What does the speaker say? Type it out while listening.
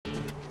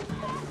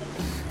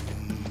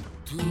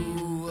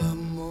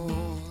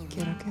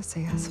que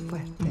seas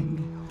fuerte,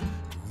 mijo.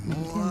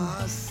 ¿Cómo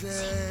hacer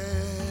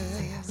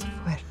Seas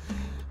fuerte.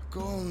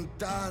 con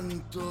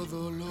tanto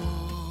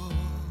dolor?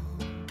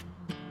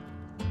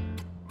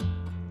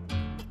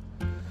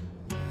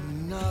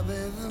 Una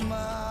vez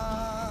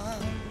más,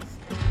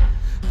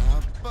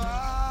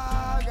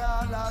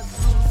 apaga las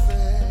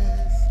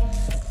luces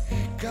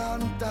y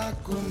canta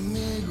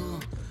conmigo,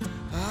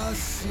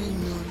 así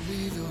me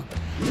olvido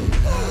de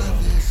la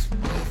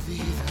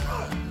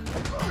despedida.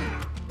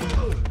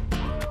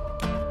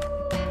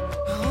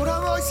 Ahora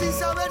voy sin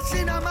saber,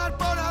 sin amar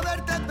por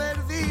haberte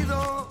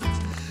perdido.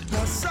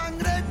 La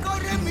sangre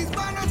corre en mis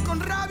manos con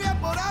rabia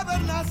por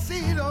haber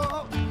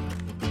nacido.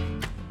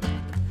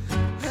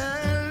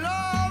 El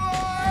lobo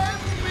en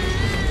mí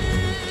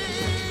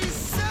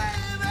se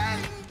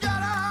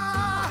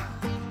vengará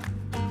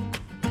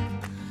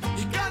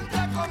y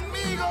canta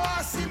conmigo,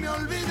 así me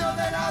olvido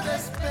de la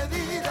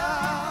despedida.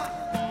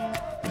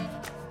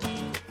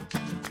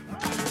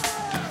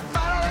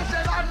 Para de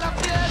llevar la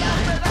piedra,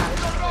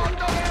 pedazo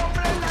roto de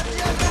hombre en la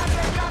tierra,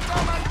 retrato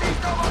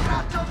maldito,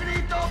 borracho,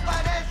 grito,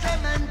 parece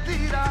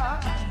mentira.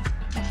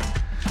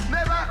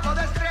 Me bajo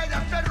de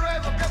estrellas, te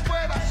ruego que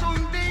puedas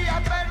un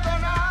día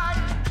perdonar.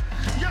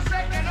 Yo sé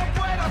que no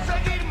puedo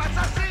seguir más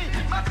así,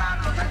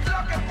 matarlos es lo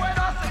que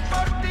puedo hacer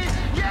por ti.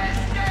 Y es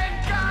que en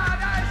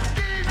cada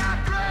esquina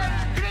cruel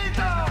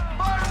grito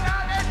por la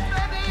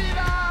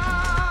despedida.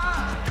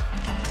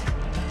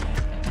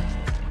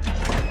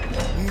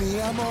 Mi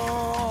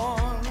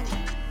amor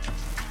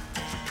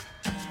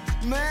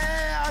me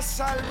ha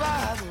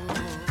salvado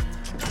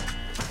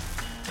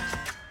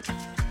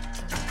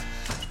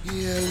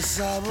y el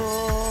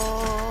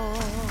sabor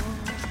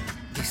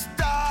de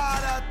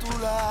estar a tu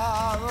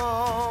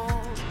lado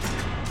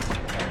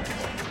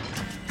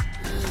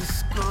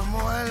es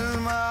como el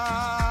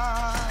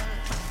mar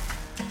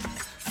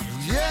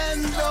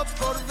fluyendo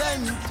por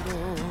dentro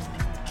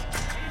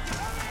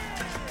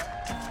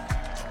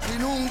y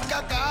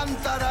nunca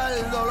cantará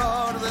el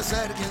dolor de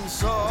ser quien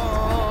soy.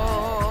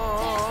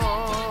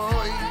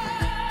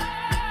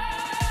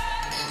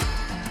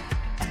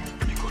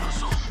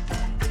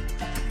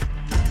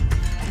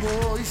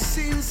 Voy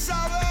sin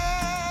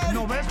saber,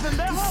 ¿No ves,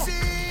 pendejo?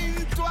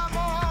 sin tu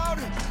amor,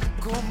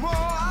 cómo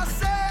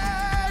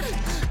hacer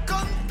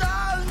con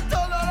tanto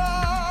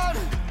dolor.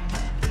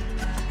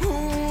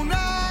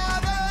 Una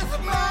vez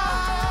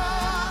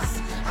más,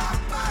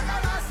 apaga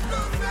las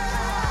luces.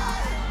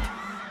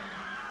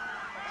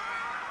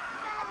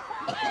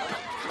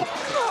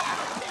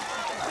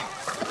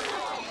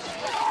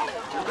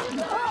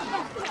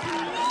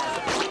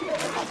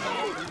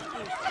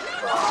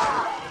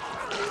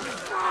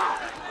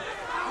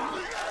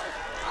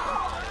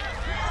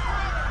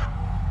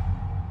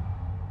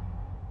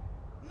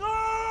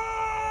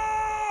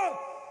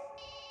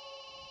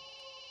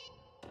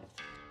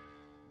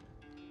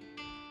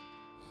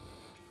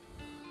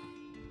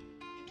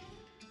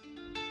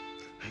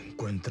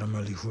 Encuéntrame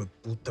al hijo de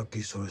puta que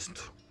hizo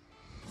esto.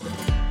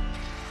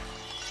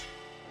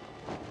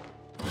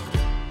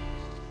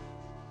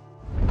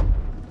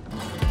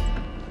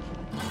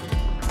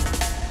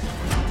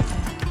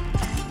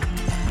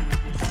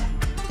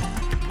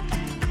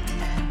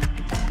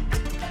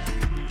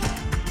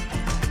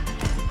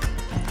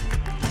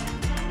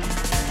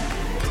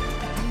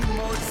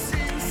 Voy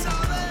sin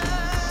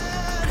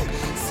saber,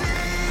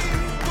 sin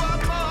tu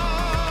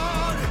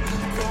amor,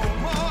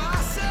 cómo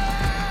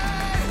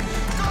hacer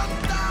con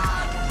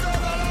tanto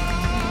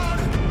dolor.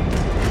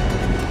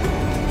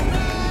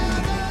 Una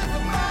vez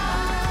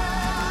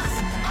más,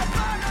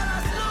 apaga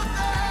las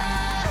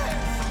luces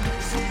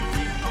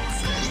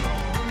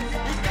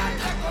y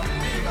canta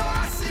conmigo,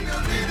 así me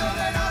olvido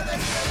de la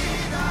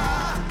despedida.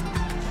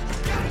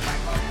 Canta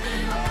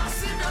conmigo,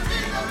 así me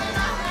olvido de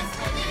la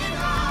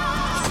despedida.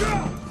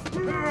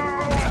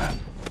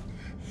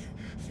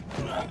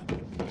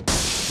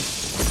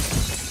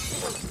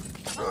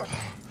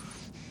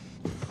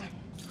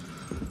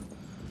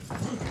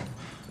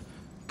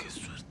 Qué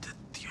suerte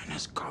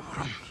tienes,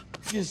 cabrón.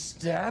 You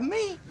stab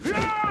me?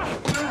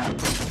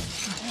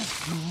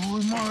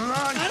 Uy, my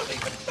I don't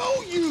even know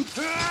you!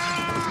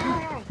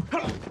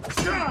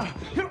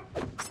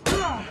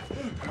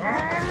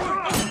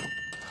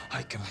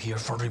 I came here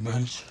for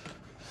revenge.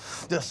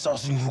 The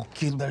assassin who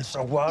killed El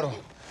Saguaro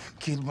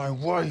killed my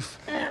wife.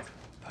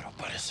 Pero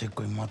parece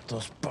que hoy mató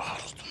dos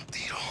pájaros de un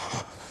tiro.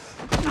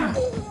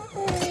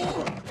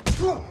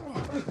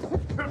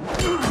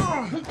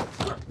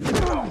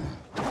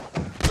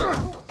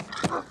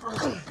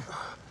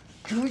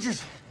 Can we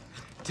just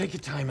take a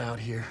time out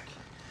here?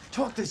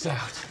 Talk this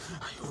out.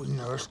 I will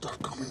never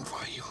stop coming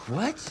for you.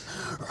 What?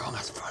 Wrong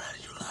as far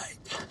as you like.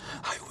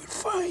 I will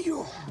find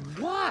you.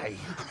 Why?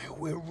 I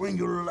will ruin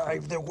your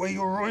life the way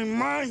you ruined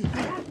mine.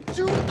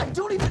 Dude, I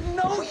don't even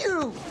know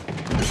you!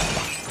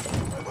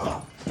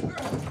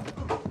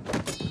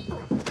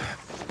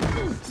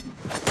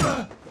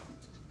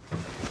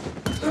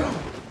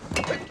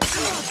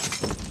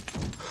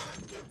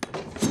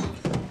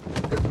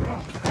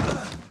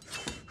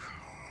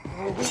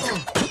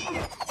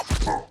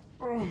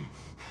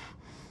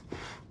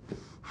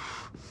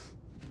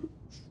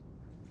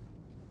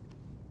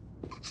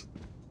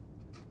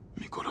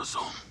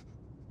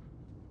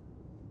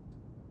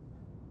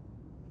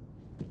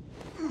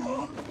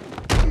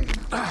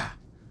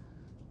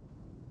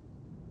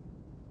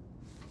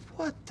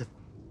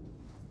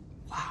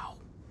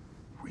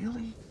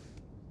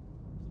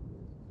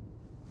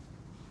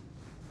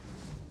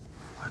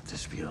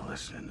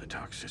 lesson in the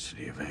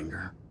toxicity of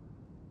anger.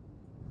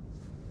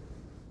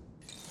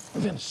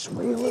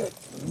 Venezuela,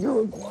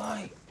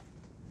 Uruguay,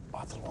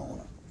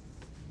 Barcelona.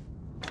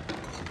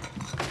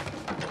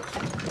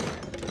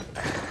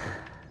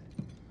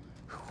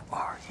 Who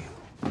are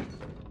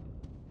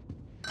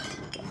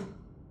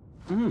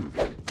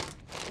you?